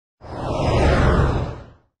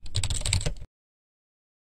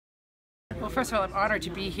Well, first of all, I'm honored to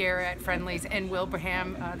be here at Friendly's in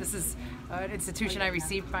Wilbraham. This is an institution I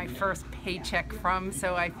received my first paycheck from,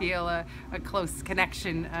 so I feel a close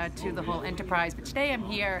connection to the whole enterprise. But today I'm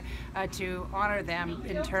here to honor them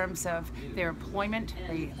in terms of their employment.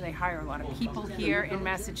 They hire a lot of people here in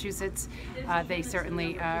Massachusetts. They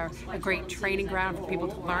certainly are a great training ground for people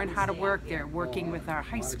to learn how to work. They're working with our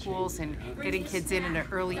high schools and getting kids in at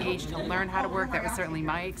an early age to learn how to work. That was certainly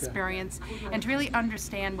my experience. And to really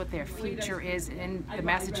understand what their future is in the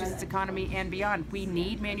Massachusetts economy and beyond. We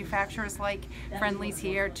need manufacturers like Friendly's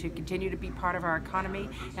here to continue to be part of our economy,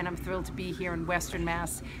 and I'm thrilled to be here in Western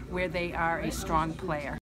Mass where they are a strong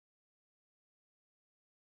player.